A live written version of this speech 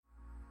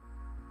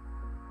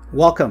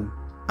Welcome.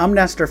 I'm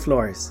Nestor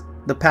Flores,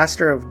 the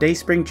pastor of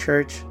Dayspring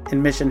Church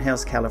in Mission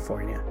Hills,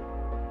 California.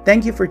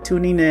 Thank you for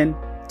tuning in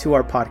to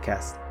our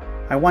podcast.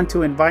 I want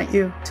to invite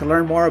you to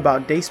learn more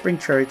about Dayspring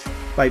Church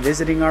by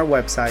visiting our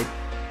website,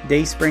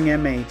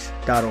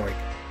 dayspringmh.org.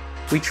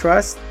 We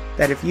trust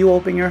that if you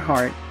open your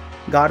heart,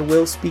 God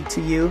will speak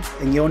to you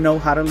and you'll know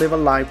how to live a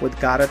life with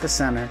God at the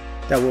center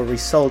that will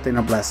result in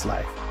a blessed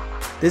life.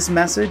 This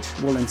message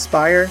will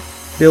inspire,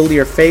 build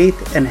your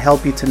faith, and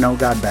help you to know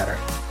God better.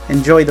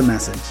 Enjoy the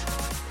message.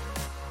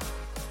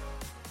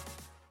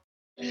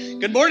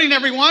 Good morning,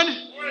 everyone.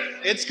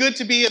 It's good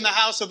to be in the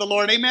house of the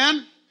Lord.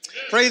 Amen.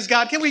 Praise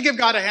God. Can we give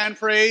God a hand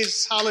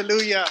praise?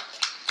 Hallelujah.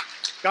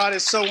 God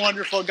is so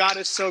wonderful. God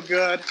is so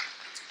good.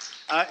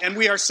 And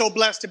we are so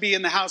blessed to be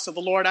in the house of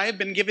the Lord. I have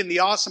been given the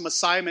awesome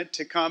assignment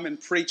to come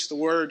and preach the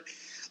word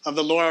of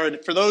the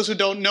Lord. For those who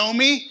don't know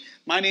me,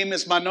 my name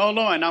is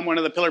Manolo, and I'm one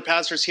of the pillar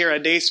pastors here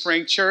at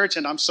Dayspring Church,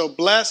 and I'm so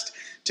blessed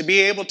to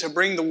be able to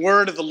bring the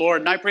word of the Lord.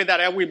 And I pray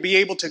that I will be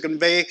able to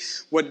convey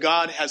what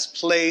God has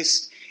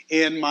placed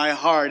in my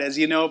heart. As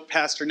you know,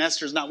 Pastor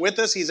Nestor's not with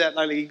us. He's at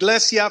La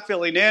Iglesia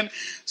filling in.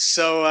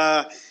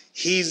 So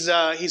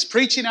he's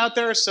preaching out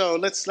there. So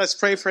let's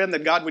pray for him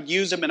that God would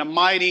use him in a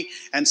mighty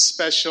and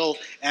special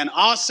and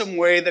awesome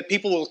way, that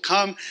people will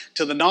come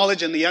to the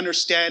knowledge and the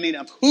understanding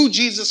of who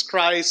Jesus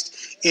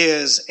Christ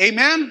is.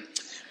 Amen.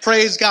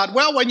 Praise God.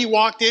 Well, when you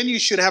walked in, you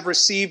should have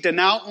received an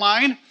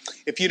outline.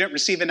 If you didn't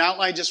receive an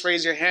outline, just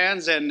raise your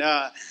hands and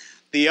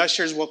the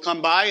ushers will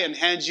come by and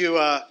hand you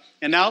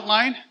an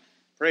outline.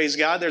 Praise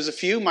God. There's a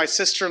few. My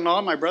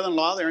sister-in-law, my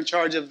brother-in-law, they're in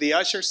charge of the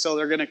ushers, so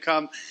they're going to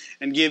come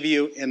and give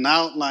you an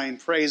outline.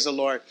 Praise the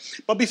Lord.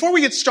 But before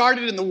we get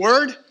started in the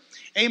Word,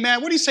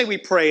 amen, what do you say we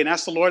pray and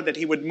ask the Lord that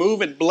He would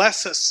move and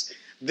bless us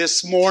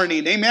this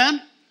morning?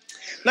 Amen?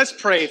 Let's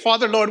pray.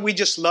 Father, Lord, we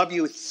just love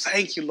you.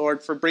 Thank you,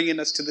 Lord, for bringing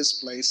us to this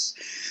place.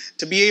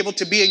 To be able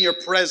to be in your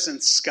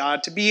presence,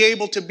 God. To be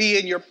able to be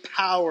in your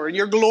power and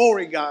your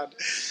glory, God.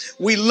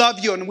 We love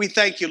you and we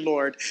thank you,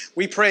 Lord.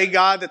 We pray,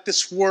 God, that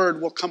this word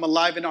will come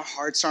alive in our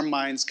hearts, our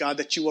minds, God.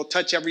 That you will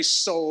touch every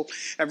soul,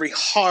 every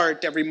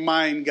heart, every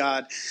mind,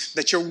 God.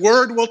 That your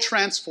word will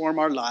transform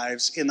our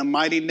lives. In the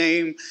mighty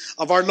name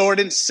of our Lord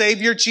and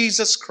Savior,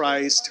 Jesus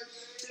Christ.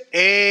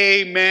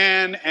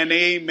 Amen and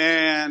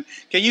amen.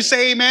 Can you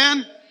say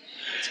amen?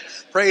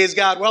 Praise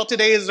God. Well,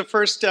 today is the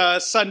first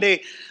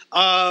Sunday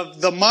of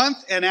the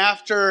month, and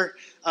after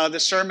the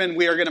sermon,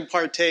 we are going to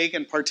partake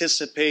and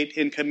participate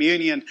in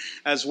communion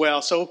as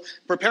well. So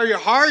prepare your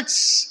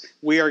hearts.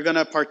 We are going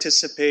to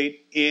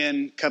participate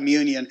in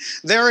communion.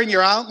 There in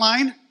your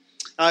outline,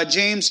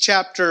 James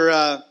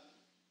chapter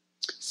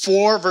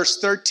 4, verse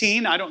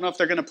 13. I don't know if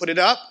they're going to put it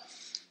up.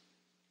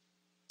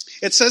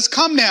 It says,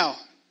 "Come now,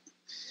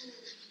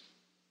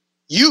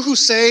 you who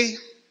say,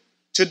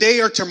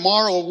 today or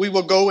tomorrow we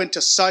will go into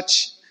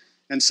such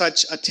and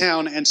such a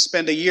town and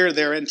spend a year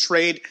there and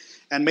trade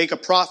and make a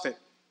profit.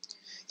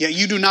 Yet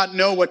you do not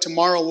know what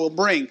tomorrow will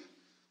bring.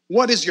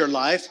 What is your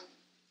life?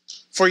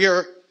 For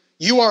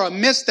you are a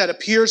mist that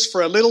appears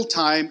for a little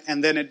time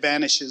and then it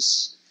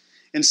vanishes.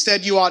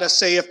 Instead, you ought to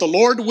say, if the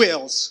Lord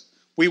wills,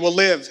 we will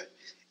live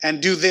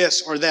and do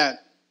this or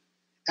that.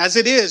 As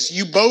it is,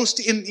 you boast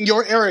in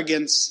your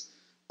arrogance.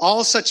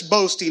 All such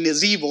boasting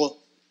is evil.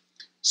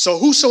 So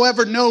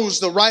whosoever knows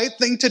the right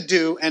thing to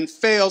do and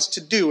fails to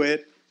do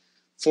it,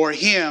 for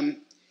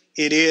him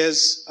it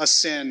is a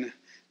sin."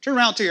 Turn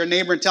around to your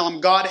neighbor and tell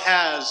him God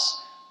has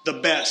the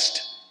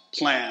best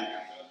plan.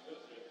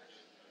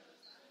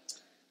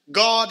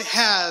 God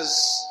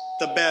has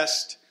the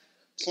best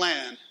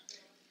plan.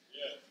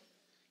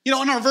 You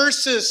know, in our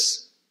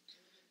verses,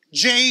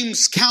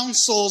 James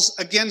counsels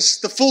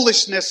against the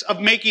foolishness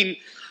of making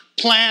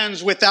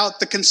plans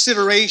without the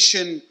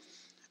consideration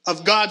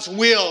of God's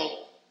will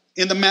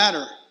in the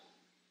matter.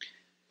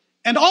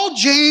 And all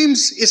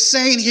James is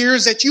saying here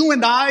is that you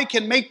and I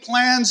can make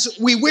plans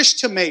we wish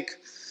to make,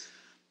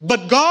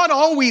 but God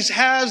always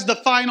has the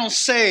final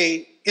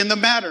say in the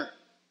matter.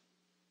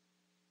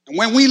 And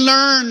when we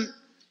learn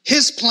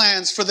His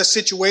plans for the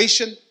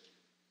situation,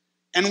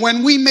 and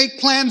when we make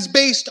plans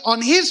based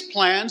on His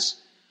plans,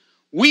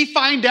 we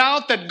find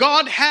out that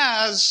God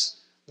has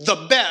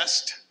the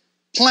best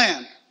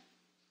plan.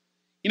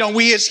 You know,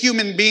 we as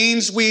human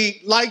beings,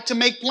 we like to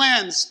make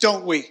plans,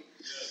 don't we?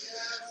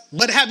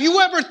 But have you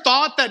ever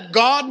thought that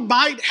God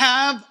might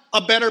have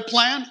a better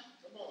plan?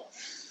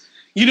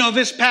 You know,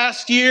 this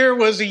past year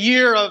was a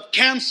year of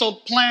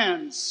canceled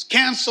plans,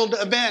 canceled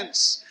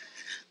events.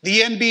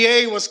 The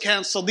NBA was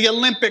canceled. The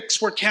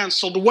Olympics were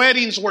canceled.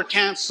 Weddings were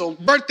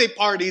canceled. Birthday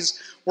parties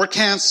were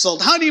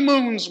canceled.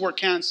 Honeymoons were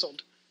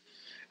canceled.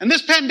 And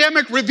this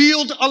pandemic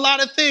revealed a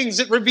lot of things.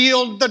 It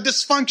revealed the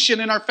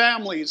dysfunction in our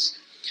families.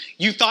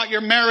 You thought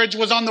your marriage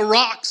was on the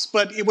rocks,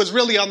 but it was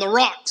really on the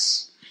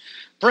rocks.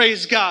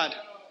 Praise God.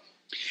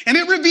 And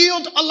it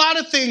revealed a lot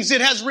of things.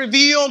 It has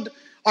revealed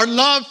our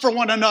love for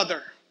one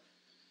another.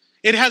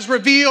 It has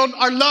revealed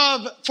our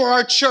love for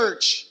our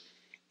church.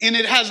 And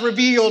it has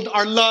revealed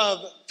our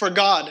love for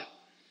God.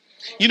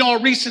 You know,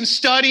 a recent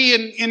study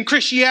in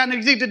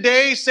Christianity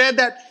Today said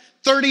that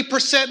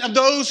 30% of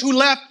those who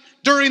left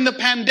during the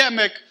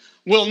pandemic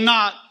will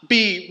not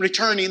be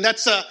returning.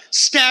 That's a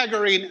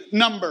staggering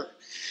number.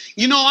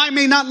 You know, I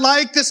may not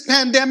like this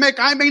pandemic.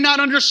 I may not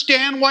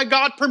understand why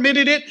God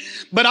permitted it,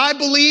 but I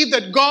believe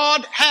that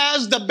God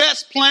has the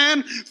best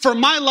plan for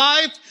my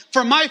life,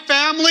 for my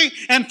family,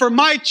 and for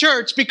my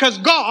church, because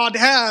God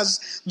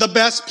has the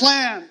best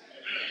plan.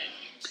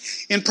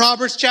 In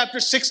Proverbs chapter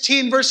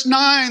 16, verse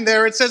 9,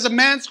 there it says, a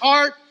man's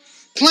heart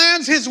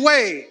plans his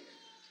way,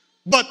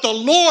 but the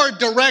Lord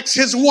directs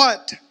his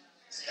what?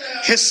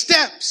 His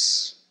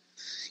steps.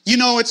 You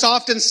know, it's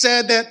often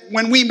said that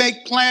when we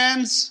make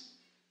plans,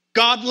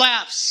 God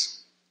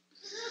laughs.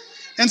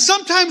 And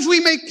sometimes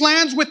we make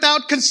plans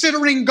without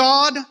considering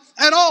God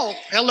at all.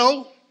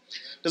 Hello?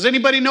 Does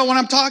anybody know what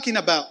I'm talking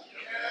about?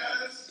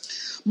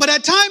 Yes. But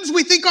at times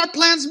we think our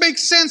plans make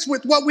sense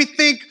with what we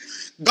think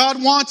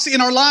God wants in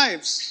our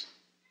lives.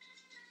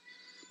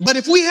 But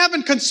if we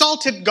haven't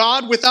consulted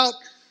God with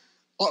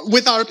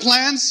our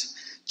plans,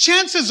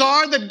 chances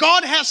are that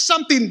God has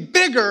something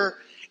bigger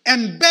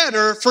and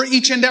better for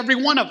each and every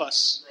one of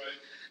us. Right.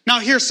 Now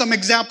here's some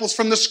examples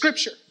from the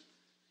scripture.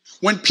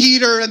 When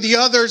Peter and the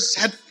others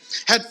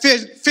had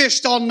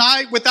fished all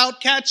night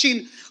without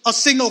catching a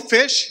single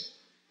fish,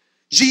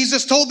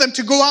 Jesus told them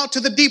to go out to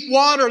the deep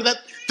water that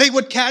they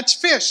would catch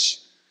fish.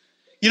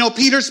 You know,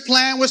 Peter's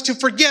plan was to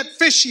forget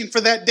fishing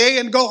for that day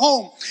and go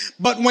home.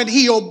 But when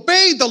he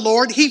obeyed the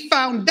Lord, he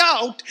found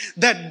out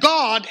that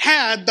God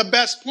had the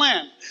best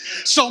plan.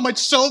 So much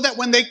so that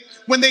when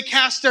they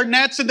cast their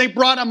nets and they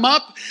brought them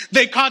up,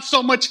 they caught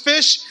so much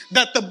fish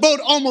that the boat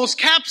almost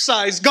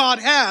capsized. God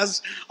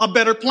has a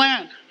better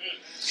plan.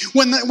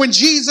 When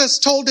Jesus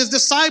told his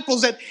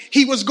disciples that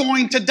he was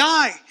going to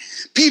die,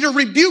 Peter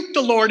rebuked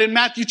the Lord in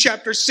Matthew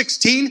chapter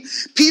 16.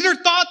 Peter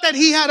thought that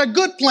he had a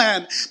good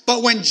plan,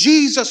 but when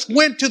Jesus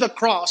went to the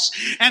cross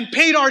and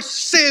paid our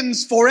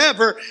sins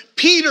forever,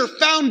 Peter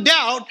found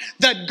out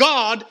that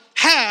God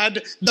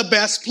had the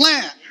best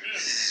plan.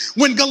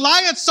 When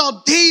Goliath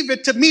saw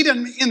David to meet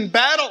him in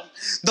battle,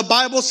 the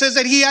Bible says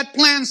that he had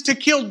plans to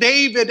kill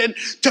David and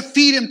to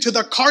feed him to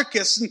the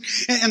carcass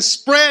and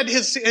spread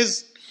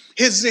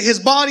his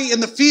body in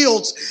the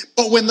fields.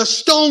 But when the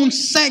stone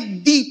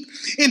sank deep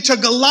into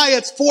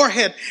Goliath's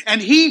forehead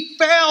and he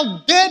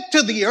fell dead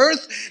to the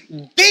earth,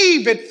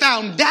 David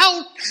found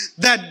out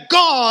that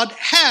God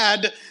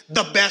had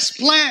the best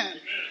plan.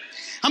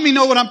 How many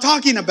know what I'm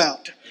talking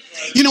about?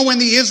 You know, when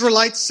the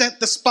Israelites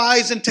sent the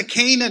spies into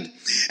Canaan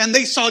and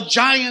they saw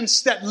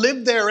giants that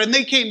lived there, and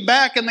they came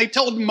back and they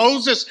told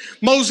Moses,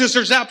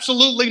 there's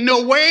absolutely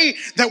no way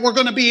that we're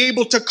going to be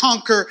able to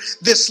conquer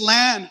this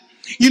land.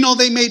 You know,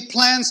 they made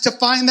plans to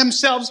find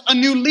themselves a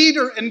new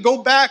leader and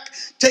go back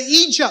to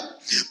Egypt.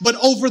 But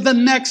over the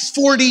next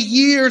 40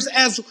 years,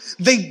 as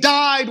they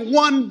died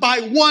one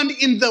by one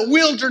in the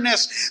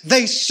wilderness,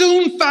 they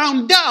soon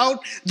found out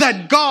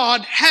that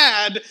God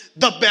had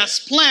the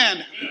best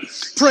plan.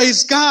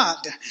 Praise God.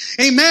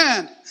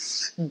 Amen.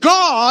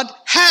 God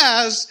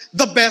has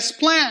the best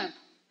plan.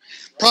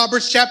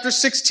 Proverbs chapter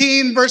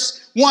 16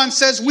 verse 1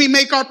 says, we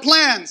make our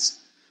plans,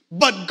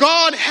 but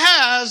God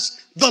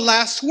has the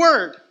last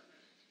word.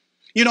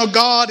 You know,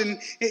 God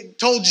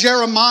told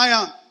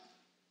Jeremiah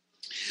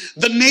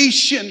the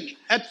nation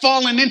had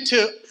fallen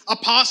into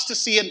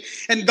apostasy,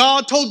 and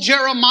God told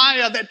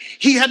Jeremiah that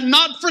he had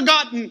not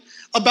forgotten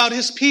about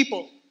his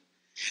people.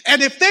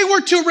 And if they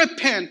were to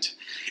repent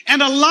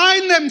and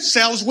align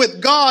themselves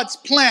with God's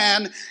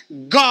plan,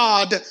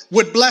 God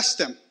would bless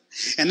them.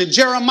 And in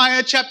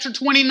Jeremiah chapter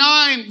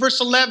 29, verse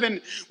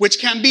 11, which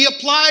can be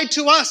applied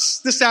to us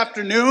this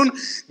afternoon,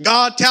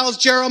 God tells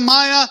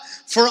Jeremiah,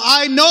 for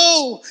I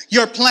know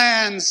your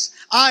plans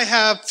I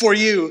have for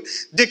you,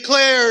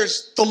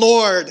 declares the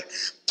Lord.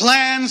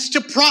 Plans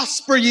to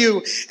prosper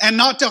you and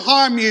not to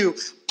harm you.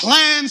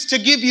 Plans to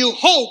give you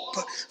hope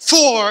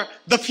for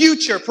the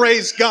future.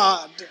 Praise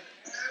God.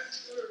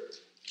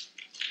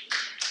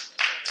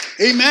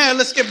 Amen.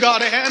 Let's give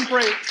God a hand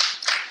praise.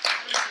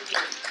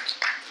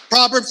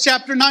 Proverbs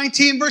chapter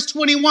 19, verse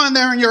 21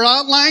 there in your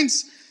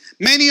outlines.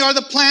 Many are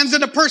the plans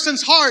in a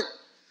person's heart,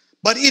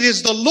 but it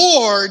is the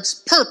Lord's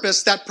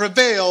purpose that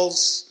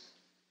prevails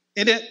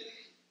in it.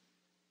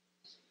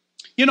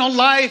 You know,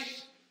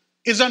 life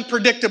is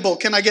unpredictable.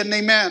 Can I get an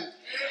amen? Amen.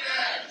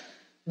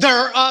 There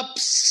are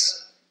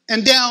ups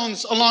and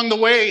downs along the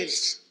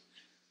ways.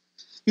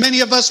 Many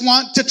of us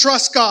want to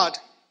trust God.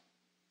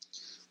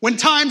 When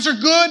times are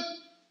good,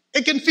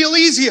 it can feel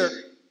easier.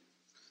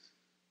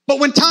 But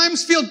when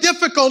times feel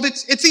difficult,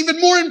 it's even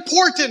more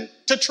important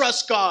to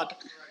trust God.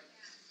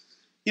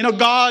 You know,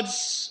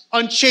 God's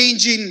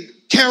unchanging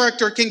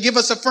character can give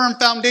us a firm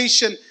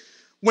foundation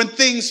when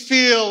things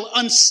feel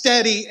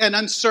unsteady and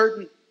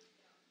uncertain.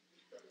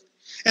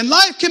 And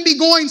life can be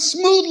going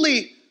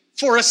smoothly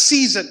for a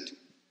season.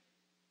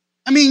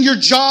 I mean, your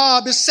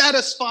job is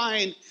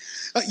satisfying.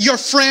 Your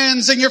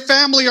friends and your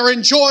family are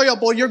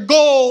enjoyable. Your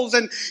goals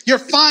and your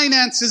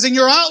finances and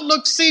your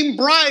outlook seem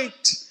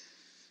bright.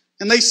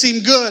 And they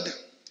seem good.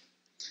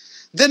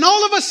 Then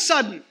all of a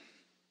sudden,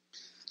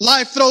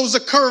 life throws a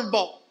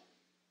curveball.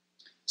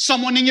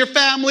 Someone in your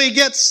family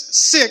gets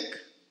sick.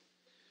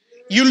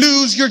 You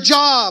lose your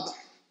job.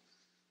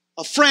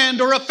 A friend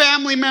or a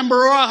family member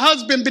or a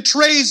husband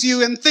betrays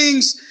you, and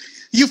things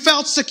you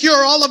felt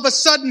secure all of a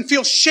sudden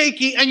feel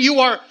shaky and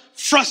you are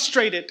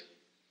frustrated.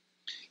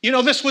 You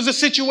know, this was a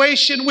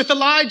situation with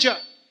Elijah.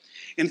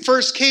 In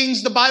 1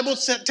 Kings, the Bible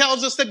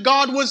tells us that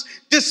God was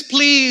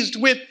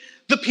displeased with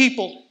the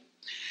people.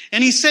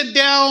 And he sent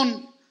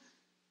down,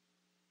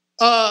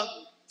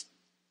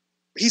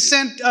 he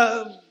sent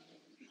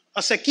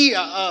a sequia,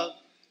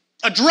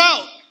 a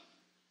drought.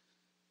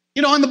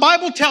 You know, and the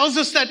Bible tells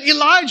us that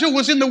Elijah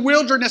was in the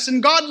wilderness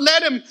and God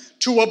led him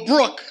to a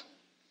brook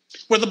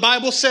where the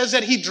Bible says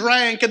that he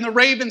drank and the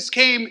ravens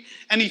came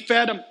and he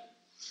fed him.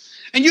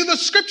 And the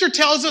scripture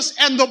tells us,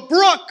 and the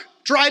brook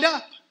dried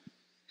up.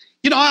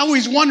 You know, I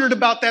always wondered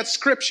about that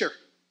scripture.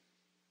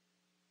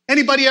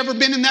 Anybody ever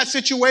been in that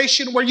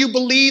situation where you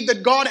believe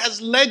that God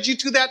has led you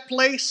to that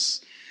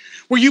place?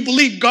 Where you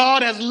believe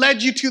God has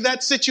led you to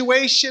that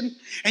situation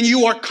and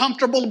you are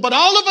comfortable, but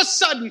all of a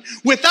sudden,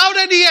 without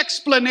any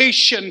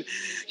explanation,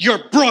 your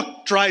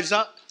brook dries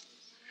up.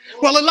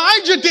 Well,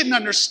 Elijah didn't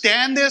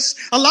understand this.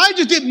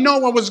 Elijah didn't know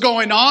what was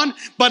going on,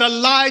 but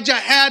Elijah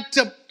had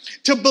to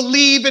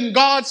believe in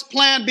God's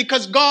plan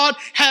because God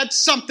had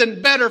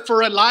something better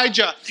for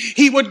Elijah.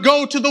 He would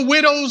go to the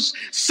widow's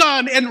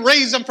son and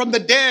raise him from the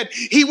dead.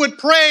 He would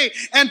pray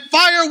and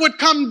fire would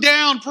come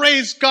down,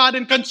 praise God,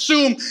 and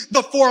consume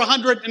the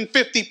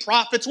 450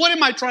 prophets. What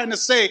am I trying to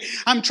say?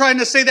 I'm trying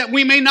to say that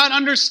we may not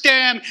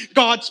understand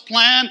God's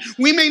plan.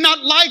 We may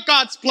not like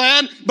God's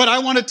plan, but I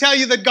want to tell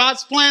you that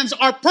God's plans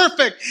are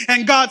perfect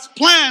and God's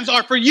plans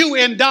are for you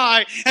and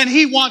I, and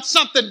He wants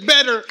something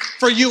better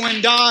for you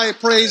and I,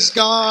 praise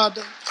God.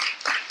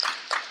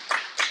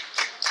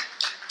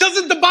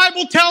 Doesn't the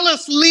Bible tell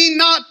us, lean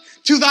not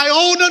to thy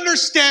own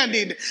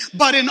understanding,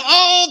 but in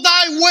all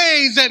thy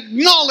ways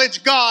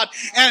acknowledge God,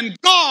 and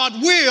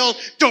God will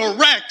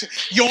direct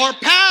your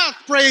path,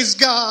 praise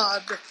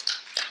God.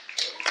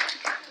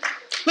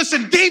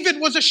 Listen, David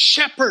was a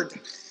shepherd,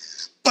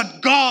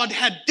 but God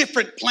had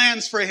different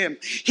plans for him.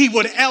 He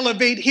would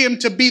elevate him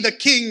to be the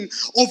king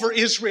over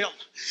Israel.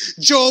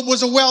 Job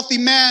was a wealthy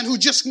man who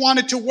just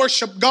wanted to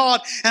worship God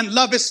and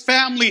love his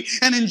family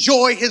and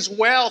enjoy his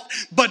wealth.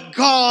 But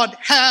God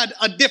had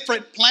a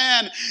different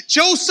plan.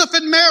 Joseph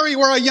and Mary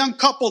were a young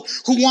couple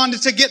who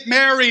wanted to get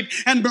married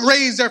and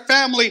raise their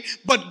family.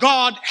 But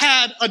God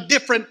had a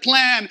different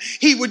plan.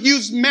 He would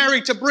use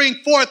Mary to bring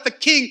forth the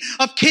King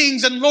of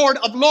Kings and Lord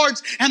of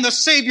Lords and the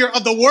Savior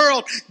of the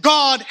world.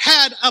 God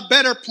had a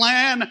better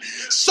plan.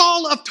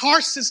 Saul of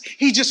Tarsus,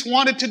 he just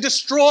wanted to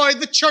destroy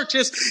the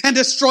churches and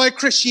destroy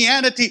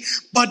Christianity.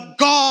 But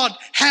God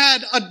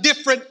had a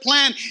different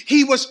plan.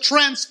 He was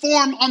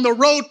transformed on the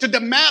road to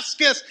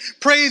Damascus.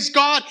 Praise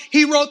God.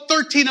 He wrote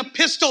 13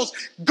 epistles.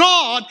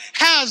 God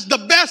has the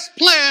best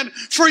plan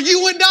for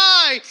you and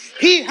I.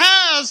 He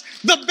has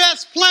the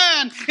best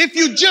plan if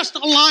you just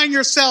align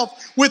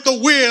yourself with the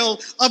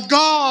will of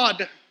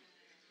God.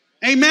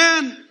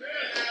 Amen.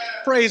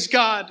 Praise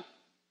God.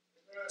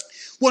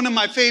 One of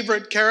my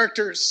favorite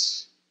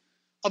characters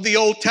of the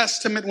Old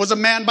Testament was a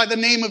man by the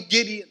name of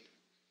Gideon.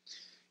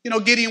 You know,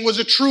 Gideon was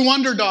a true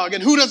underdog,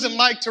 and who doesn't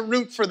like to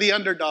root for the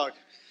underdog?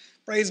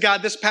 Praise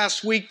God, this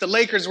past week, the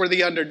Lakers were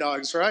the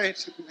underdogs,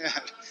 right? Yeah.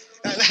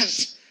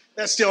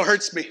 That still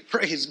hurts me.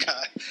 Praise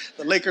God.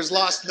 The Lakers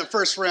lost in the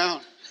first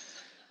round.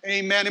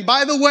 Amen. And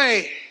by the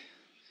way,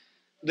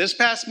 this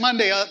past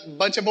Monday, a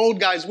bunch of old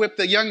guys whipped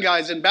the young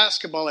guys in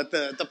basketball at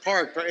the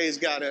park. Praise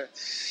God.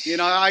 You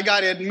know, I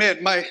got to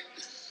admit,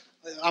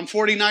 I'm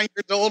 49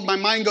 years old. My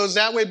mind goes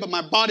that way, but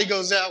my body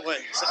goes that way.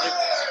 So,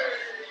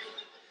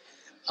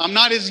 I'm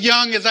not as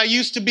young as I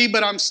used to be,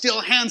 but I'm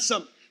still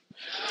handsome.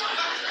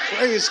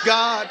 Praise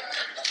God.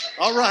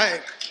 All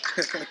right.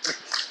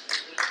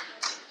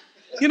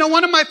 You know,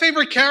 one of my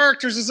favorite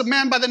characters is a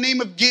man by the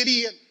name of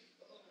Gideon.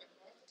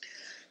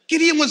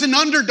 Gideon was an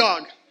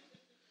underdog.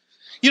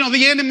 You know,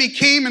 the enemy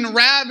came and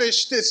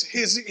ravished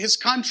his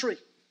country.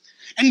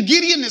 And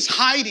Gideon is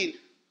hiding.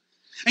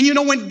 And you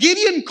know, when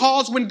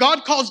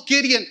God calls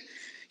Gideon,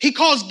 He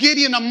calls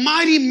Gideon a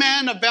mighty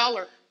man of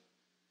valor.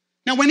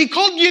 Now, when He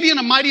called Gideon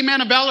a mighty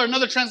man of valor,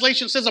 another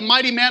translation says a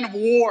mighty man of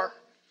war.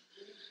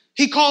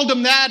 He called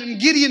him that,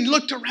 and Gideon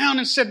looked around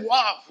and said,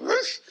 wow,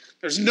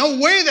 there's no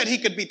way that he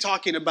could be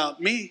talking about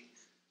me.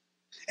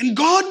 And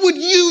God would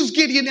use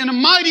Gideon in a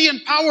mighty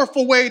and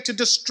powerful way to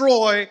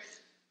destroy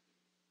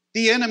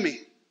the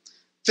enemy.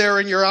 There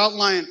in your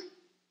outline,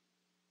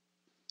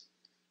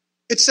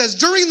 it says,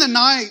 during the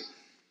night,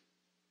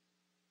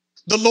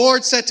 the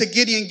Lord said to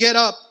Gideon, get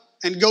up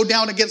and go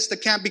down against the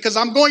camp, because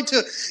I'm going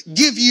to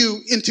give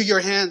you into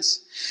your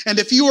hands. And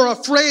if you are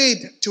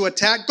afraid to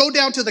attack, go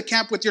down to the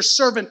camp with your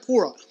servant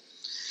Purah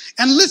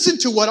and listen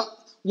to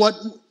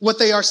what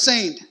they are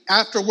saying.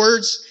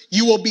 Afterwards,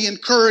 you will be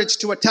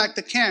encouraged to attack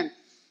the camp.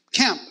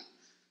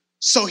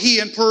 So he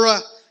and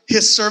Purah,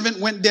 his servant,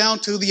 went down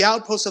to the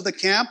outposts of the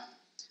camp.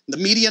 The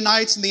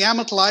Midianites and the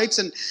Amalekites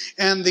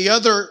and the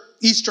other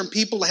eastern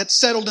people had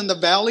settled in the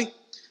valley,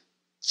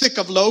 thick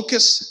of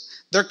locusts.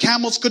 Their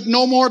camels could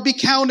no more be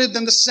counted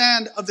than the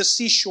sand of the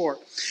seashore.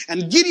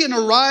 And Gideon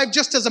arrived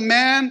just as a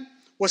man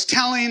was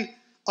telling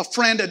a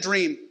friend a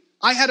dream.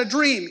 I had a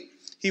dream,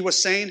 he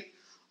was saying.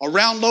 A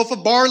round loaf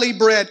of barley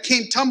bread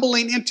came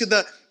tumbling into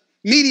the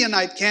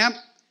Midianite camp.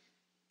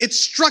 It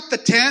struck the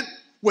tent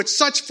with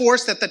such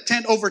force that the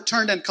tent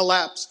overturned and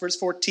collapsed. Verse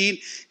 14,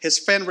 his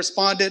friend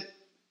responded,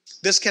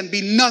 this can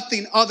be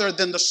nothing other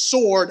than the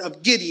sword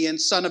of Gideon,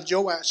 son of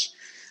Joash.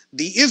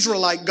 The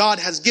Israelite God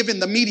has given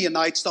the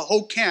Midianites the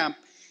whole camp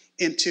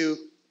into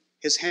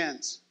his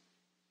hands.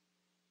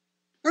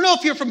 I don't know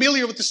if you're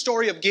familiar with the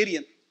story of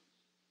Gideon.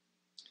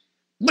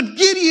 But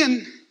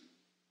Gideon,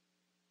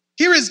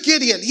 here is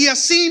Gideon. He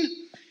has seen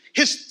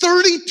his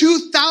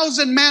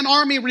 32,000 man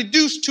army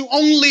reduced to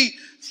only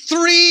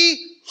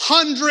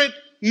 300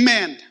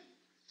 men.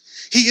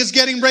 He is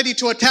getting ready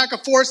to attack a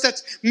force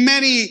that's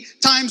many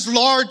times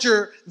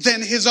larger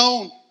than his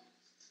own.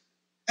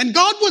 And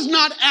God was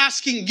not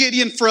asking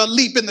Gideon for a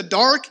leap in the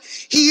dark.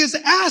 He is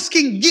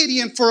asking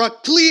Gideon for a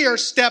clear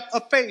step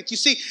of faith. You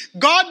see,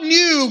 God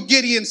knew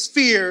Gideon's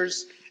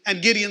fears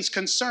and Gideon's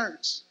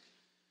concerns.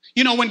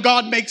 You know, when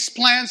God makes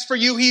plans for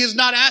you, he is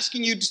not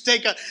asking you to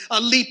take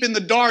a leap in the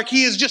dark.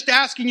 He is just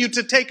asking you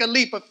to take a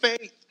leap of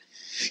faith.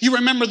 You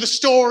remember the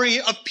story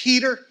of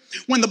Peter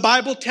when the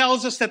Bible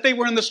tells us that they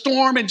were in the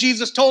storm and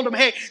Jesus told them,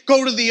 hey,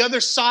 go to the other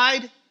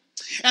side.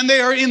 And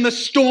they are in the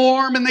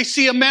storm and they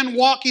see a man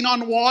walking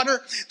on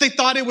water. They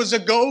thought it was a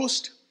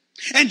ghost.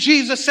 And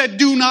Jesus said,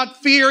 do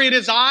not fear, it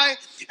is I.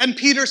 And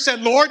Peter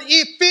said, Lord,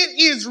 if it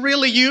is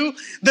really you,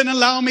 then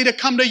allow me to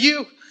come to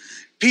you.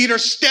 Peter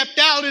stepped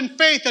out in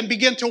faith and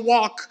began to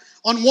walk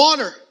on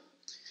water.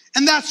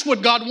 And that's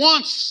what God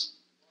wants.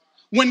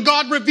 When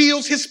God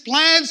reveals his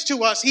plans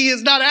to us, he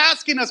is not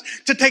asking us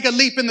to take a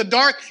leap in the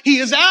dark. He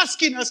is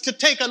asking us to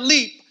take a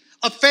leap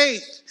of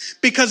faith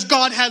because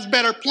God has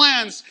better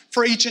plans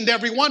for each and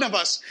every one of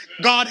us.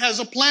 God has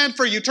a plan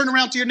for you. Turn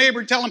around to your neighbor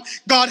and tell him,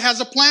 God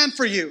has a plan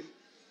for you.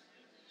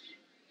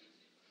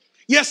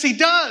 Yes, he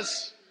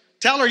does.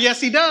 Tell her, yes,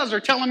 he does.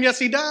 Or tell him, yes,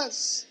 he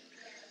does.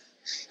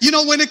 You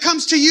know, when it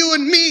comes to you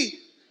and me,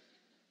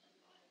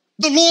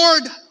 the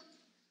Lord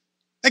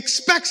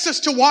expects us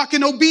to walk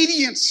in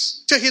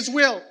obedience to his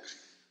will.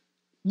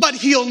 But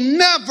he'll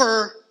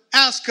never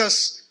ask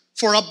us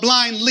for a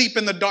blind leap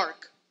in the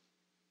dark.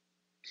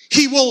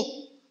 He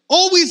will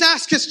always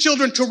ask his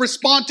children to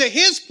respond to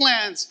his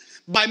plans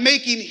by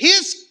making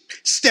his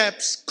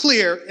steps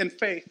clear in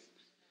faith.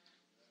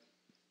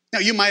 Now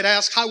you might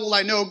ask, how will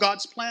I know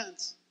God's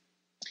plans?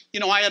 You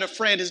know, I had a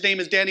friend, his name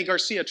is Danny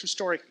Garcia, true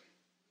story.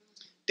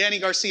 Danny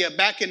Garcia,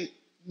 back in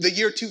the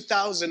year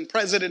 2000,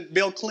 President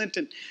Bill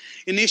Clinton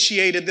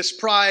initiated this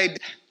Pride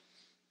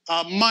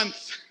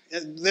month.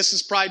 This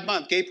is Pride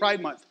Month, Gay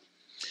Pride Month.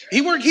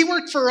 He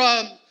worked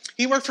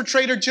for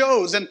Trader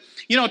Joe's, and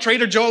you know,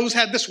 Trader Joe's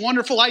had this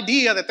wonderful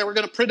idea that they were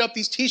going to print up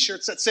these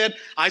t-shirts that said,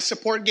 I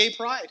support gay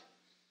pride.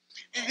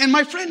 And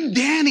my friend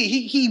Danny,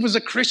 he was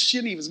a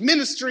Christian, he was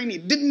ministering, he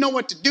didn't know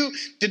what to do,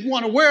 didn't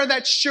want to wear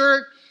that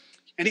shirt.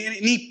 And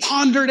he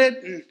pondered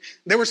it, and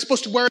they were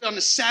supposed to wear it on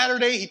a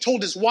Saturday. He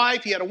told his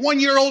wife, he had a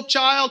 1-year-old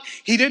child.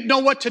 He didn't know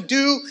what to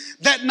do.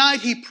 That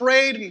night he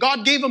prayed, and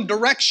God gave him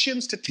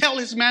directions to tell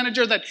his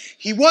manager that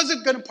he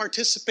wasn't going to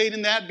participate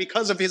in that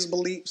because of his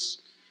beliefs.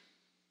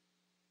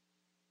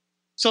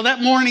 So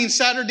that morning,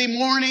 Saturday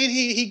morning,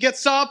 he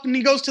gets up and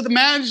he goes to the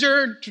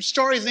manager. True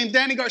story, his name's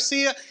Danny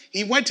Garcia.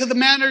 He went to the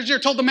manager,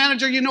 told the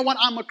manager, you know what,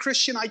 I'm a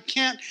Christian. I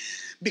can't,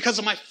 because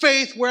of my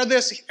faith, wear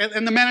this.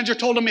 And the manager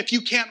told him, if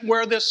you can't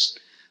wear this,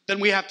 then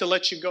we have to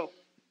let you go.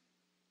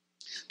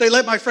 They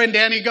let my friend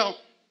Danny go.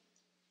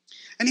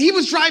 And he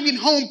was driving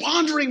home,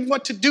 pondering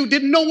what to do,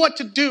 didn't know what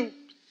to do.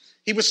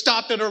 He was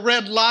stopped at a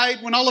red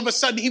light when all of a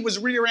sudden he was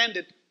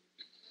rear-ended.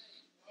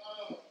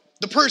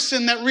 The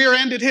person that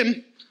rear-ended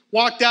him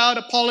walked out,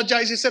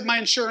 apologized. He said, my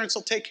insurance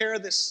will take care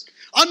of this.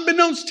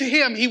 Unbeknownst to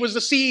him, he was the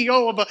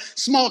CEO of a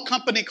small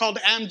company called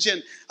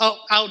Amgen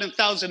out in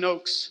Thousand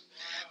Oaks.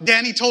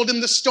 Danny told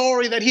him the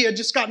story that he had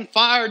just gotten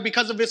fired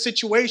because of his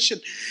situation.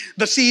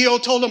 The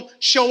CEO told him,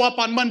 show up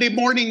on Monday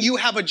morning, you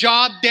have a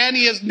job.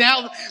 Danny is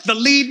now the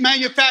lead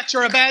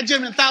manufacturer of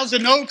Amgen in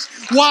Thousand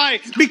Oaks. Why?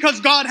 Because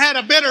God had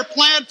a better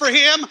plan for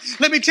him.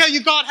 Let me tell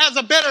you, God has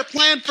a better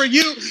plan for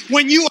you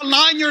when you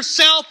align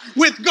yourself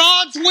with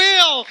God's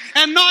will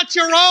and not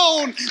your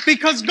own,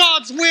 because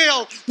God's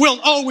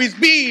will always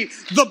be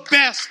the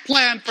best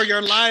plan for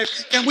your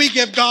life. Can we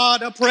give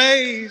God a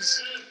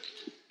praise?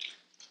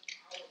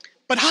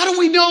 But how do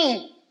we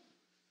know?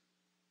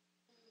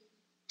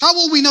 How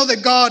will we know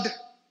that God,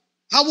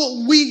 how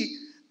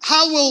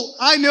will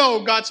I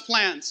know God's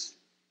plans?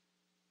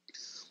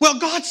 Well,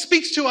 God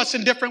speaks to us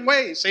in different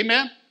ways.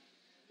 Amen?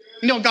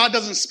 You know, God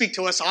doesn't speak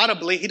to us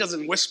audibly. He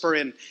doesn't whisper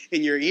in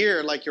your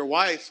ear like your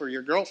wife or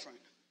your girlfriend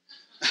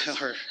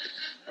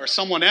or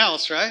someone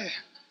else, right?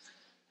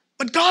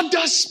 But God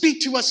does speak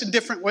to us in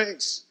different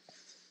ways.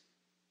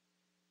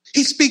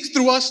 He speaks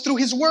through us through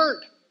his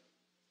word.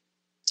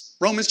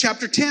 Romans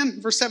chapter 10,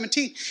 verse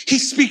 17. He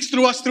speaks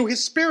through us through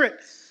his Spirit.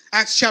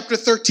 Acts chapter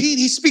 13,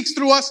 he speaks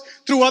through us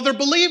through other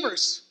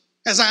believers.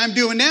 as I am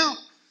doing now.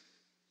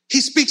 He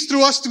speaks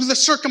through us through the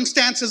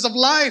circumstances of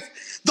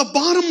life. The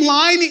bottom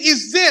line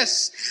is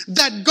this,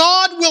 that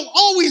God will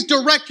always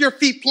direct your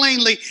feet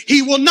plainly.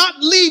 He will not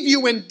leave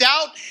you in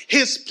doubt.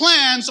 His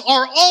plans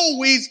are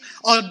always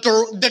a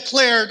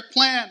declared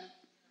plan.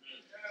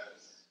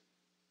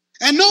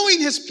 And knowing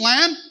his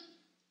plan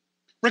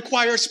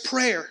requires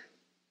prayer.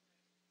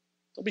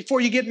 So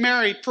before you get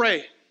married,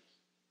 pray.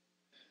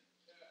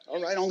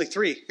 All right, only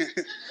 3.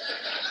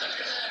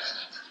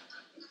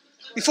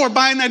 Before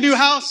buying that new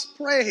house,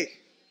 pray.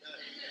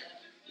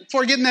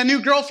 Before getting that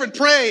new girlfriend,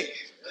 pray.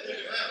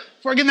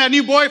 Before getting that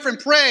new boyfriend,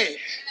 pray.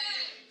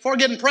 Before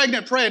getting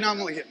pregnant, pray. No, I'm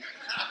only kidding.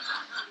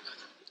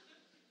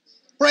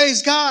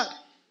 Praise God.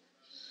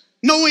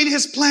 Knowing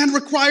his plan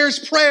requires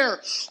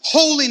prayer,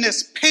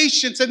 holiness,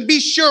 patience, and be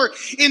sure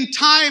in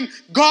time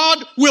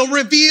God will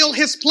reveal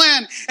his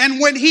plan. And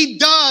when he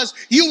does,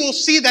 you will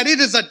see that it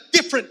is a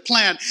different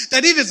plan,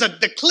 that it is a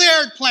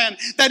declared plan,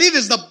 that it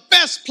is the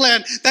best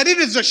plan, that it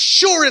is the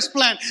surest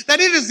plan, that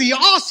it is the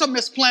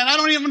awesomest plan. I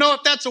don't even know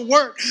if that's a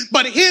word,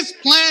 but his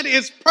plan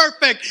is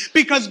perfect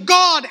because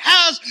God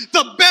has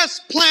the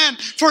best plan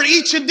for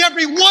each and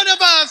every one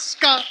of us.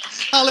 God,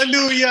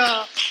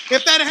 hallelujah.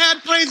 If that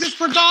hand praises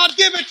for God,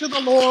 give it to the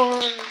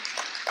Lord.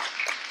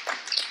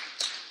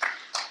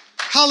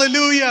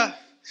 Hallelujah.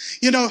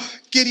 You know,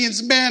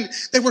 Gideon's men,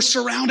 they were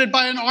surrounded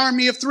by an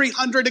army of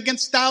 300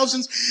 against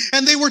thousands,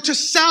 and they were to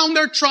sound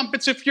their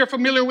trumpets. If you're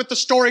familiar with the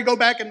story, go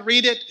back and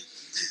read it.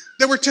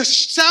 They were to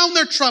sound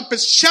their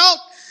trumpets, shout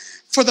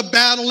for the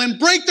battle, and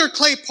break their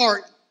clay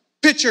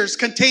pitchers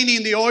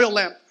containing the oil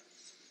lamp.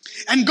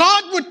 And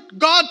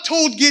God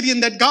told Gideon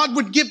that God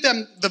would give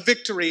them the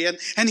victory,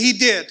 and he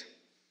did.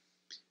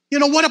 You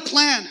know, what a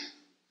plan.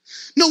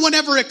 No one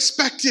ever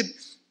expected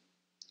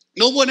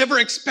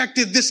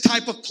this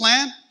type of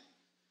plan.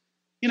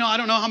 You know, I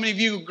don't know how many of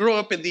you grew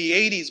up in the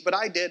 80s, but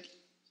I did.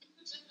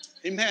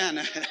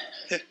 Amen.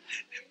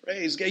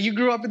 Praise God. You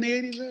grew up in the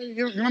 80s?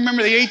 You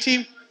remember the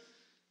A-Team?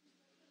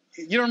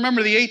 You don't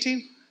remember the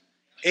A-Team?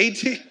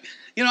 A-Team?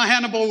 You know,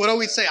 Hannibal would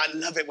always say, I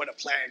love it when a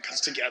plan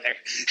comes together.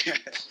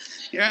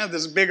 Yeah,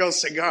 this big old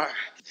cigar.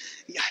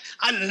 Yeah,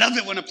 I love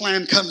it when a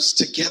plan comes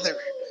together.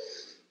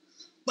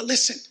 But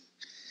listen,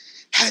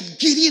 had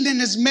Gideon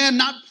and his men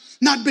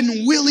not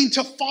been willing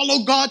to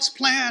follow God's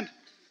plan,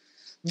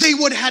 they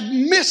would have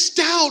missed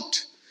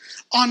out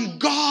on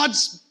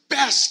God's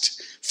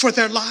best for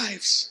their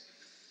lives.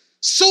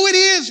 So it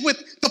is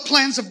with the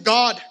plans of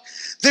God.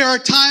 There are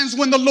times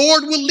when the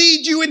Lord will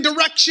lead you in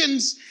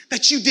directions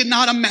that you did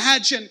not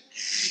imagine.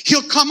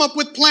 He'll come up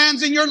with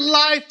plans in your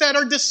life that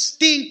are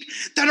distinct,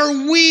 that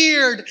are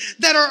weird,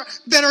 that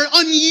are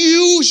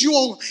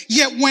unusual.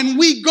 Yet when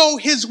we go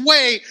his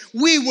way,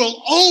 we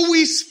will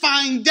always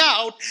find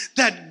out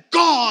that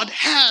God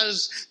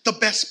has the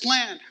best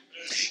plan.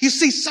 You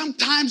see,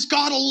 sometimes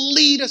God will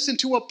lead us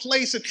into a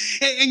place and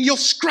you'll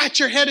scratch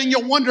your head and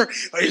you'll wonder,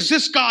 is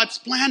this God's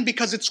plan?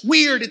 Because it's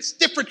weird, it's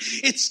different,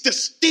 it's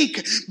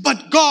distinct.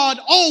 But God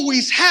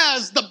always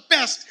has the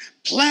best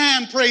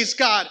plan, praise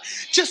God.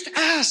 Just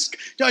ask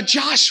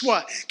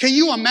Joshua. Can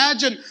you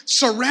imagine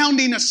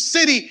surrounding a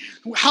city,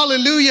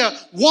 hallelujah,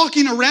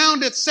 walking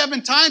around it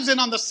 7 times,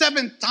 and on the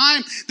 7th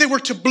time they were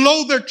to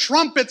blow their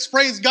trumpets,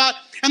 praise God,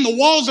 and the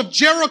walls of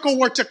Jericho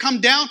were to come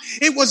down.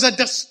 It was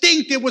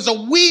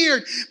a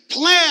weird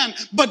plan,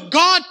 but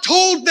God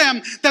told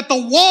them that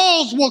the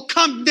walls will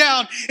come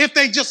down if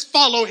they just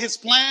follow his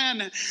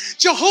plan.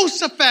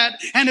 Jehoshaphat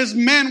and his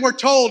men were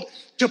told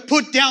to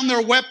put down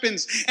their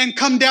weapons and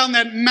come down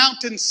that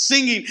mountain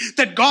singing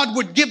that God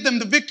would give them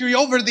the victory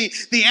over the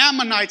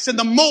Ammonites and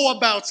the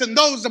Moabites and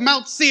those of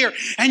Mount Seir.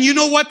 And you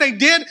know what they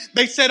did?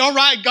 They said, all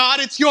right, God,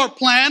 it's your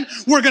plan.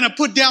 We're going to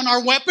put down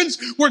our weapons.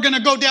 We're going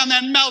to go down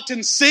that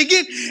mountain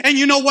singing. And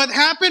you know what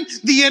happened?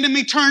 The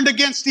enemy turned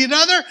against each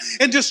other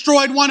and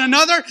destroyed one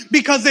another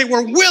because they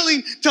were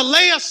willing to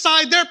lay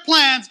aside their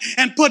plans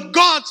and put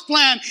God's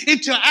plan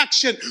into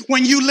action.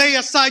 When you lay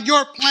aside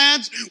your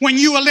plans, when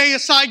you lay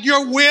aside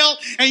your will,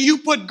 and you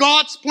put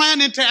God's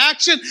plan into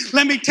action,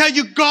 let me tell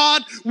you,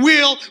 God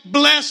will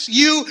bless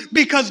you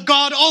because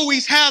God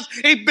always has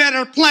a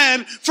better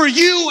plan for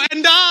you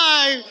and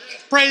I.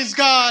 Praise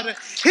God.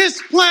 His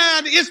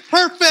plan is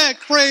perfect.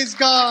 Praise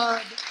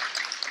God.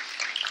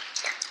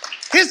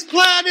 His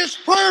plan is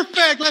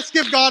perfect. Let's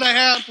give God a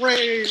hand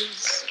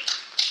praise.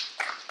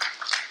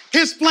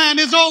 His plan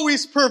is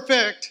always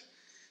perfect.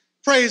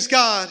 Praise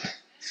God.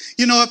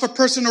 You know, if a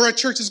person or a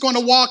church is going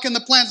to walk in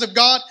the plans of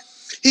God,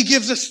 he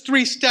gives us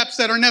 3 steps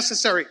that are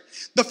necessary.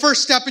 The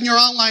first step in your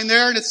outline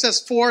there, and it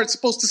says 4, it's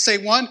supposed to say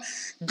 1.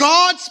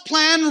 God's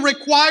plan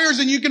requires,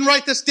 and you can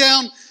write this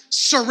down,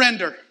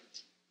 surrender.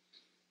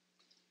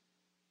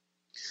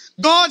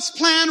 God's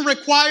plan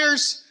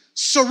requires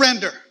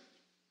surrender.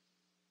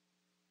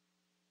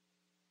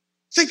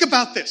 Think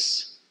about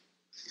this.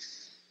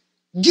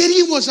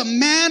 Gideon was a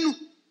man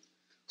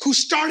who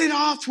started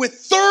off with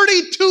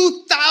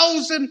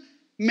 32,000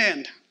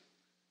 men.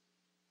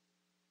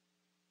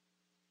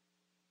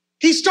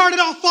 He started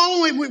off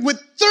following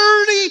with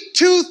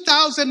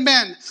 32,000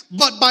 men.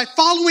 But by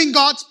following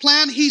God's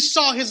plan, he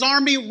saw his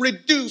army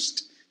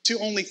reduced to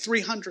only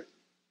 300.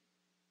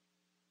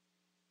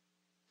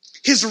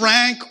 His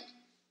rank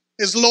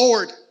is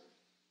lowered.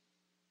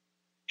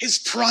 His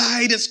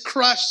pride is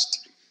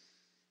crushed.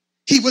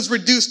 He was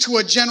reduced to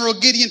a general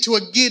Gideon, to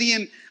a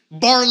Gideon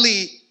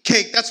barley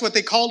cake. That's what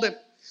they called him.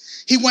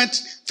 He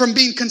went from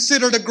being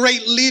considered a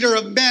great leader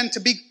of men to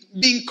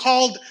being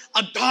called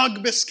a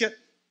dog biscuit.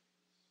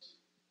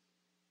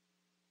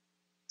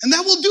 And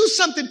that will do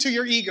something to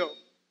your ego.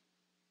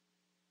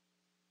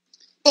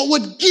 But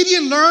what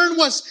Gideon learned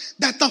was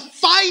that the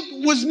fight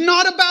was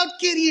not about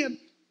Gideon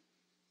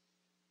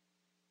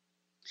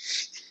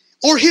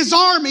or his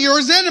army or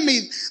his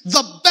enemy.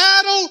 The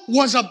battle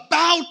was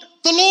about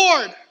the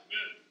Lord. Amen.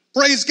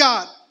 Praise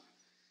God.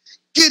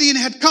 Gideon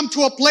had come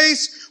to a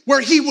place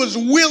where he was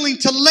willing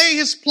to lay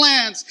his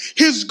plans,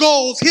 his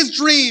goals, his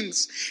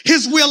dreams,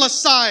 his will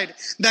aside,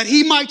 that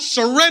he might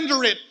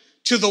surrender it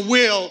to the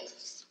will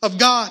of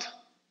God.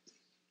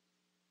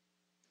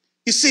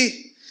 You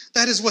see,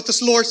 that is what the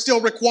Lord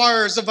still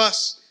requires of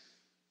us.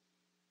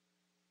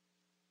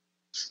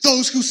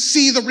 Those who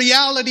see the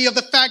reality of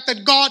the fact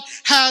that God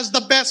has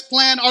the best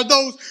plan are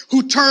those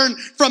who turn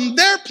from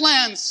their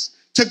plans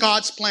to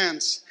God's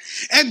plans.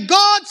 And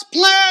God's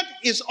plan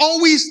is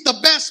always the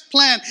best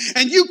plan.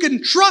 And you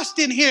can trust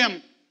in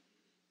Him.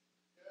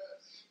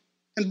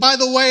 And by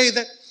the way,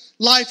 that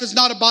life is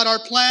not about our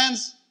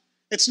plans.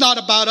 It's not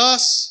about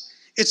us.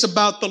 It's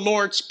about the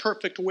Lord's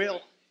perfect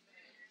will.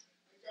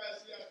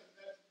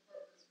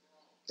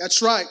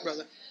 That's right,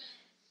 brother.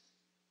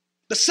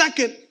 The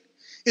second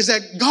is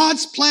that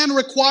God's plan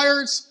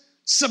requires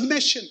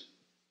submission.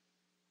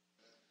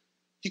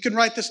 You can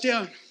write this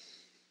down.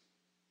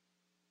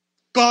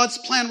 God's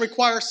plan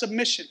requires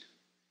submission.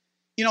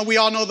 You know, we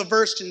all know the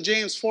verse in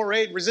James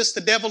 4:8, resist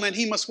the devil and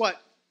he must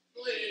what?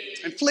 Flee.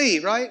 And flee,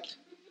 right?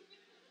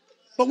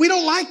 But we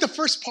don't like the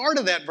first part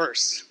of that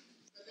verse,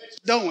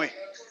 don't we?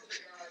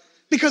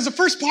 Because the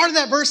first part of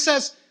that verse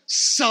says,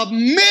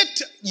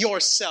 submit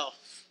yourself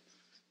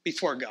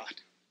before God.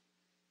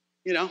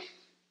 You know,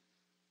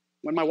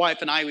 when my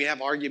wife and we have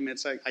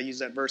arguments, I use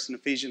that verse in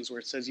Ephesians where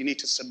it says, you need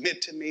to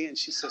submit to me. And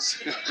she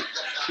says,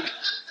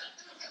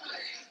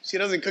 she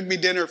doesn't cook me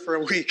dinner for a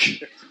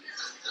week.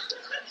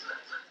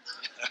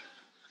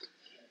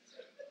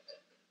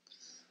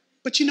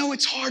 But you know,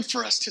 it's hard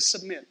for us to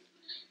submit.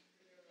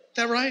 Is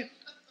that right?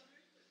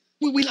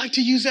 We like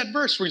to use that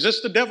verse,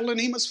 resist the devil and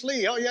he must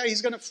flee. Oh yeah,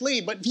 he's going to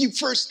flee. But you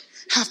first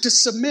have to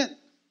submit.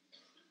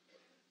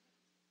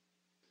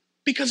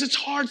 Because it's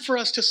hard for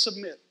us to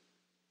submit.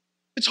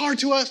 It's hard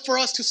for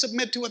us to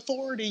submit to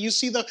authority. You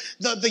see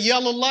the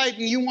yellow light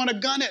and you want to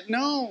gun it.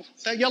 No,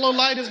 that yellow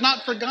light is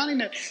not for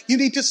gunning it. You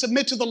need to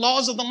submit to the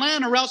laws of the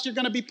land or else you're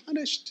going to be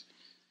punished.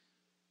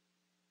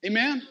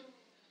 Amen?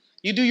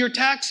 You do your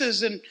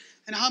taxes and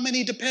how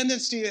many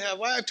dependents do you have?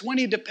 Well, I have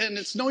 20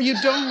 dependents. No, you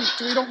don't.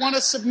 We don't want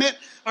to submit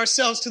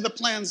ourselves to the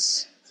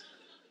plans.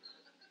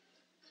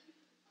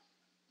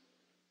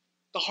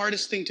 The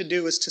hardest thing to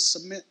do is to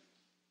submit.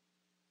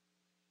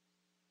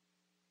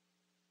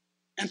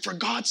 And for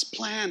God's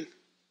plan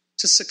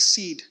to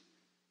succeed,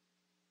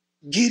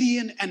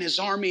 Gideon and his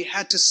army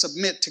had to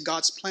submit to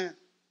God's plan.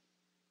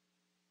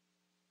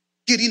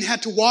 Gideon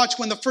had to watch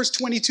when the first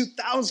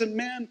 22,000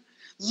 men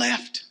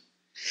left.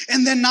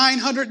 And then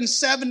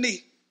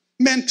 970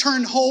 men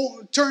turned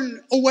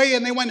away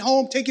and they went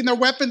home taking their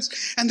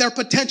weapons and their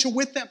potential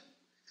with them.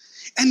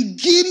 And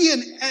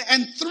Gideon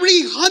and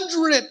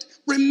 300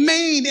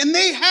 remained, and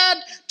they had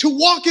to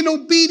walk in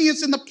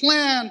obedience in the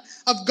plan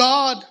of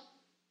God.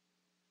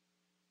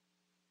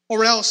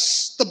 Or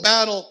else the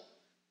battle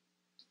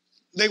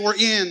they were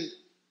in,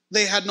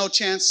 they had no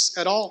chance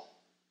at all.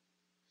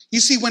 You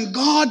see, when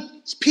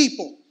God's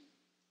people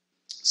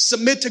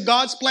submit to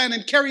God's plan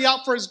and carry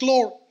out for His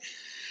glory,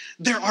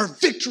 there are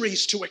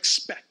victories to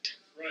expect.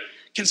 Right.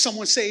 Can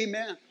someone say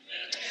amen? Amen?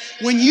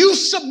 When you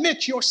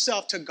submit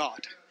yourself to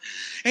God,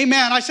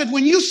 amen. I said,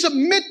 when you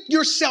submit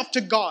yourself to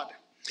God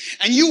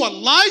and you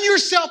align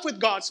yourself with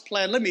God's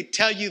plan, let me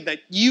tell you that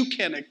you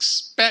can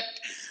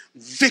expect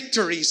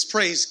victories,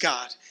 praise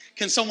God.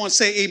 Can someone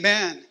say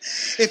amen?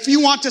 If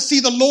you want to see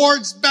the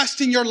Lord's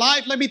best in your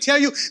life, let me tell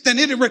you, then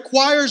it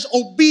requires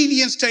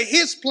obedience to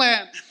His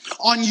plan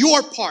on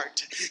your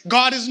part.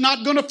 God is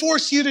not going to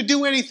force you to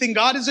do anything.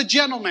 God is a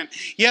gentleman.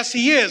 Yes,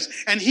 He is.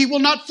 And He will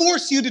not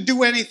force you to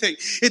do anything.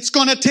 It's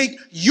going to take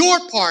your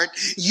part.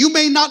 You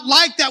may not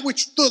like that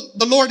which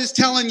the Lord is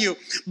telling you,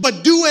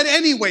 but do it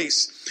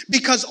anyways.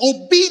 Because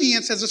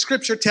obedience, as the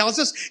scripture tells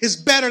us, is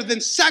better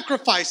than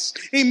sacrifice.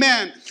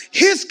 Amen.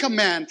 His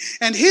command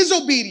and His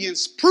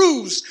obedience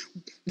proves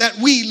that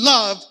we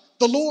love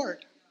the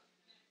Lord.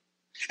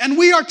 And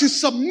we are to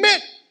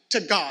submit to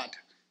God.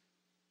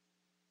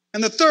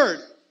 And the third,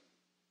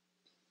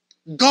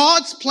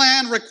 God's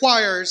plan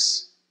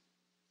requires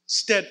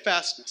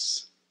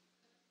steadfastness.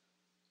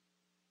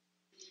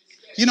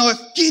 You know, if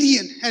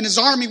Gideon and his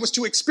army was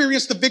to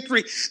experience the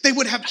victory, they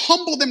would have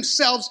humbled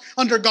themselves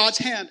under God's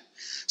hand.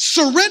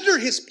 surrender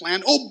his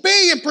plan,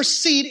 obey and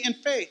proceed in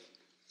faith.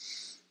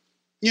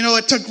 You know,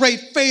 it took great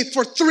faith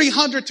for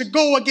 300 to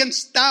go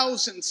against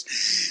thousands.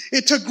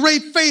 It took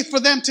great faith for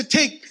them to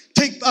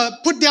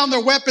put down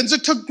their weapons.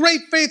 It took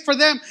great faith for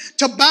them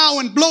to bow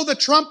and blow the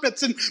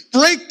trumpets and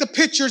break the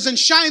pitchers and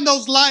shine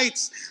those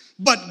lights.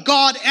 But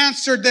God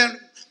answered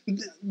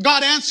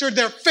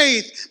their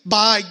faith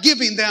by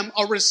giving them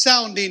a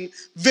resounding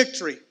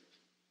victory.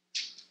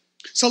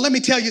 So let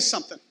me tell you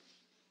something.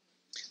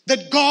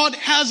 That God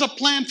has a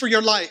plan for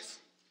your life.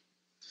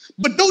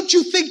 But don't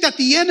you think that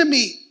the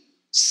enemy,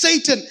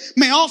 Satan,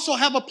 may also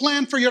have a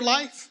plan for your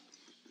life?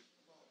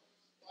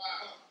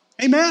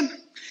 Amen.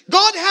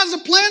 God has a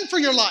plan for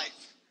your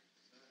life.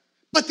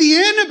 But the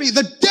enemy,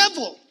 the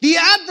devil, the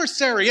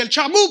adversary, el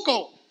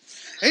chamuco,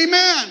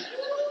 amen,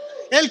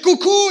 el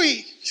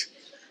cucuy,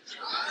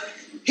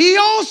 he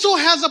also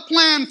has a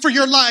plan for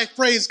your life,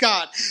 praise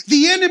God.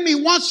 The enemy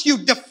wants you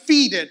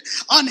defeated,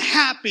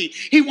 unhappy.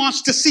 He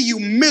wants to see you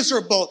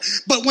miserable.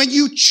 But when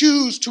you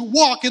choose to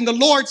walk in the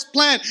Lord's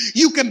plan,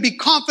 you can be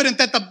confident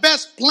that the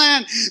best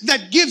plan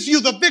that gives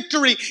you the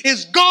victory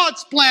is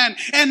God's plan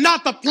and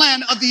not the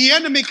plan of the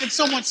enemy. Can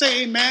someone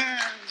say amen?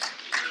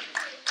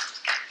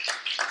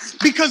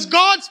 Because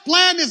God's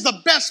plan is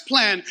the best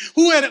plan.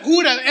 Who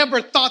would have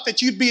ever thought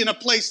that you'd be in a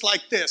place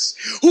like this?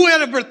 Who would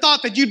have ever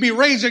thought that you'd be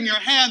raising your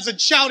hands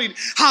and shouting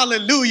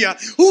hallelujah?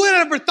 Who would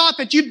have ever thought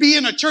that you'd be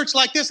in a church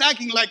like this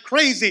acting like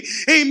crazy?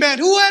 Amen.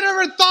 Who would have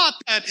ever thought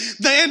that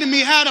the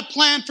enemy had a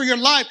plan for your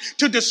life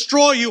to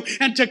destroy you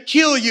and to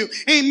kill you?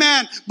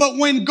 Amen. But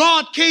when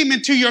God came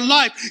into your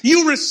life,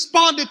 you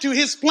responded to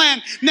his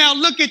plan. Now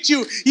look at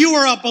you. You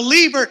are a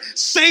believer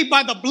saved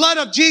by the blood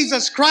of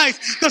Jesus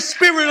Christ. The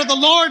Spirit of the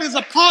Lord is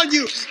upon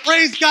you.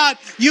 Praise God.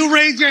 You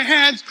raise your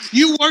hands.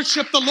 You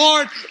worship the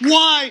Lord.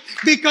 Why?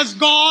 Because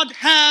God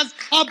has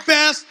a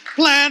best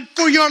plan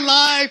for your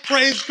life.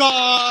 Praise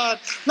God.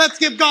 Let's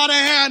give God a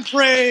hand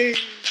praise.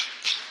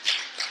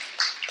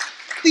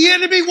 The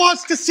enemy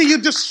wants to see you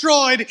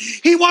destroyed.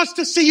 He wants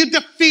to see you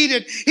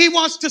defeated. He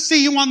wants to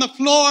see you on the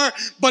floor.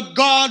 But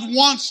God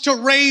wants to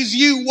raise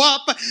you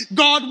up.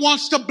 God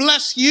wants to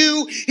bless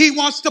you. He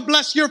wants to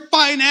bless your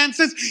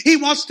finances. He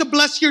wants to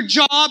bless your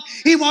job.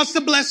 He wants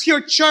to bless your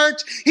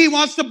church. He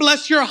wants to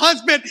bless your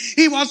husband.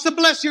 He wants to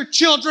bless your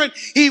children.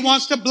 He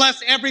wants to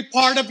bless every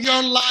part of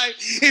your life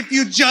if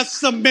you just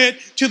submit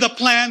to the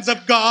plans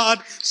of God.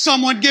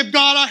 Someone give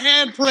God a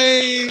hand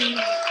praise.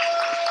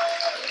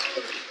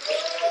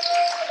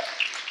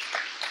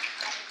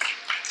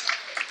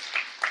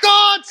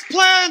 God's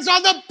plans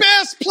are the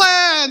best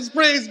plans.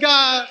 Praise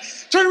God.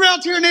 Turn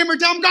around to your neighbor.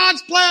 Tell him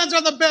God's plans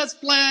are the best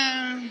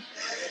plans.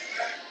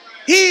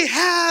 He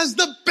has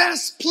the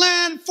best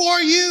plan for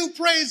you.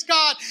 Praise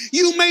God.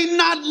 You may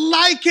not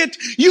like it.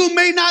 You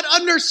may not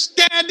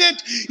understand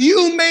it.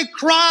 You may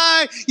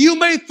cry. You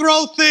may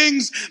throw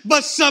things,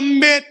 but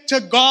submit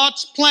to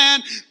God's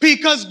plan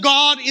because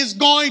God is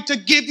going to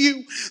give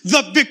you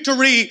the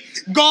victory.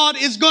 God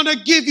is going to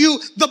give you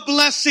the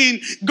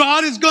blessing.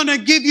 God is going to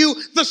give you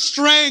the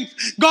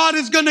strength. God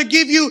is going to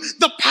give you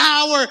the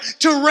power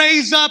to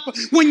raise up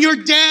when you're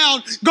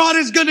down. God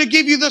is going to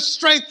give you the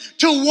strength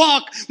to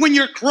walk when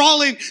you're crawling.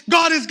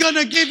 God is going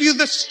to give you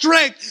the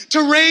strength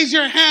to raise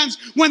your hands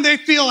when they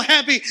feel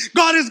heavy.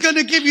 God is going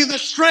to give you the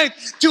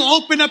strength to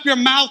open up your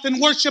mouth and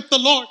worship the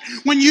Lord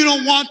when you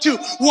don't want to.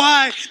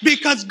 Why?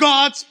 Because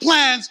God's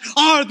plans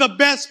are the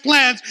best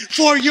plans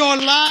for your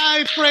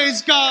life.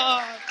 Praise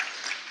God.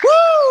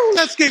 Woo!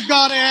 Let's give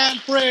God a hand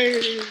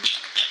praise.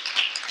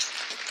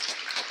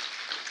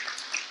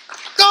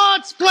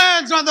 God's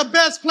plans are the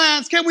best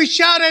plans. Can we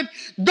shout it?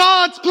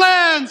 God's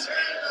plans.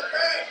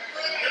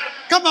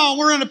 Come on,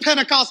 we're in a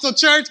Pentecostal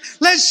church.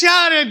 Let's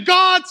shout it.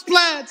 God's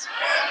plans.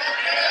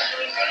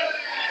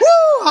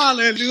 Woo!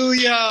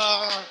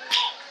 Hallelujah.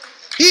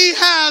 He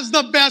has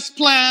the best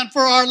plan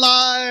for our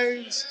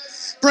lives.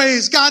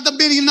 Praise God. The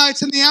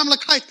Midianites and the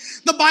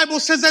Amalekites, the Bible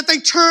says that they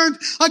turned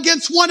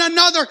against one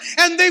another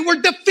and they were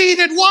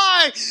defeated.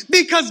 Why?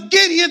 Because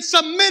Gideon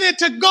submitted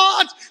to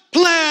God's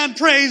plan.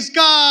 Praise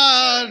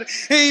God.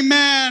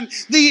 Amen.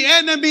 The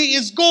enemy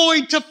is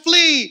going to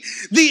flee.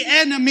 The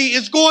enemy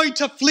is going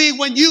to flee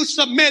when you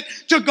submit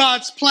to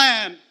God's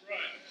plan.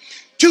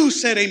 2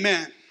 said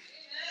amen.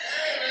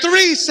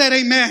 3 said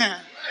amen.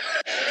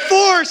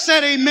 4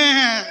 said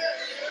amen.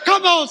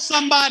 Come on,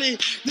 somebody.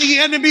 The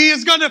enemy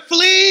is going to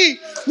flee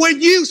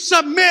when you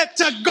submit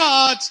to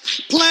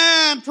God's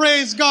plan.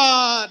 Praise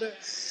God.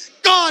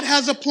 God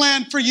has a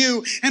plan for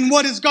you. And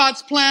what is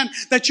God's plan?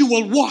 That you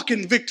will walk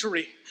in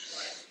victory.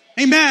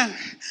 Amen.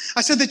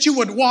 I said that you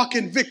would walk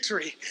in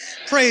victory.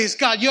 Praise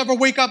God. You ever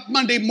wake up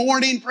Monday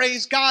morning,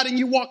 praise God, and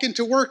you walk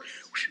into work?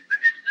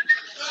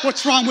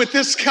 What's wrong with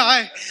this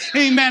guy?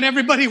 Amen.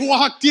 Everybody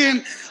walked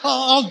in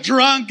all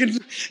drunk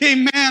and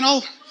amen,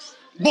 all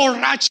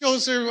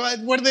borrachos,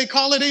 or what do they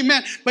call it?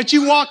 Amen. But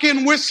you walk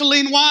in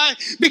whistling. Why?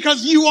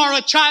 Because you are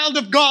a child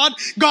of God.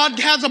 God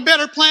has a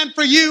better plan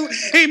for you.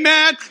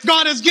 Amen.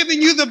 God has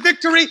given you the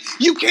victory.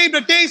 You came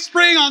to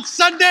Dayspring on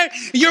Sunday.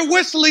 You're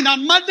whistling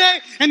on Monday,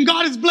 and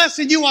God is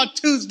blessing you on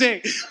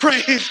Tuesday.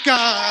 Praise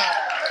God.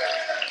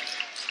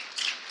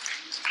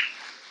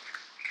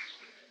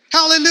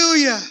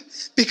 Hallelujah.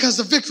 Because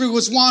the victory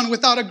was won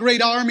without a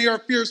great army or a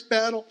fierce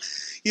battle.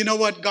 You know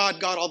what? God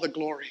got all the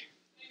glory.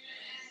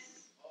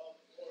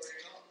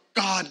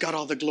 God got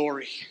all the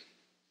glory.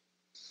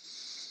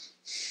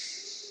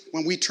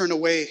 When we turn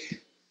away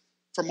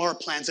from our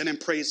plans and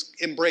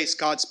embrace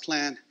God's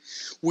plan,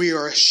 we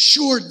are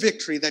assured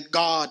victory that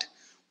God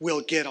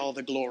will get all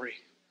the glory.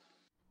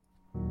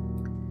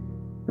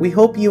 We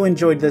hope you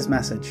enjoyed this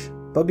message.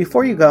 But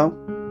before you go,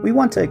 we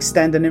want to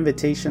extend an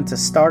invitation to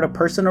start a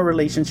personal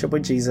relationship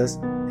with Jesus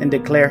and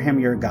declare Him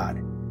your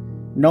God.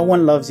 No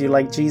one loves you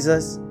like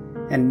Jesus,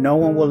 and no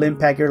one will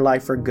impact your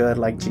life for good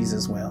like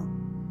Jesus will.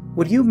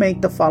 Would you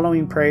make the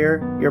following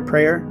prayer your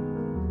prayer?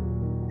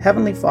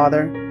 Heavenly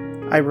Father,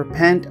 I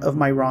repent of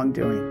my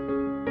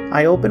wrongdoing.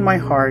 I open my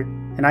heart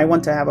and I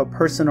want to have a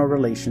personal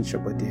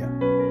relationship with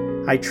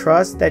you. I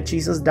trust that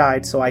Jesus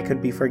died so I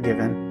could be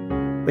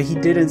forgiven, but He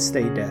didn't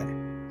stay dead.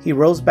 He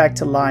rose back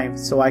to life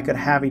so I could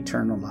have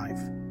eternal life.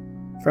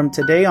 From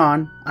today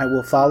on, I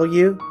will follow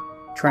you,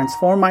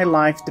 transform my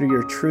life through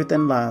your truth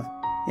and love.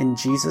 In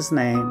Jesus'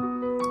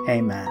 name,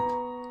 amen.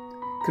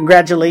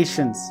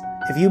 Congratulations.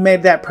 If you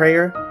made that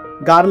prayer,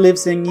 God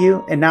lives in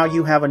you and now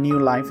you have a new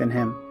life in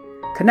Him.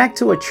 Connect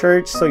to a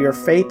church so your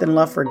faith and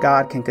love for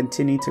God can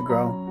continue to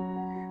grow.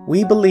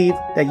 We believe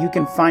that you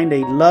can find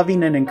a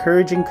loving and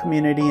encouraging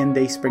community in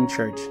Dayspring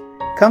Church.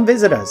 Come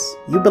visit us.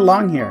 You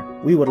belong here.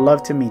 We would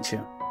love to meet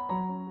you.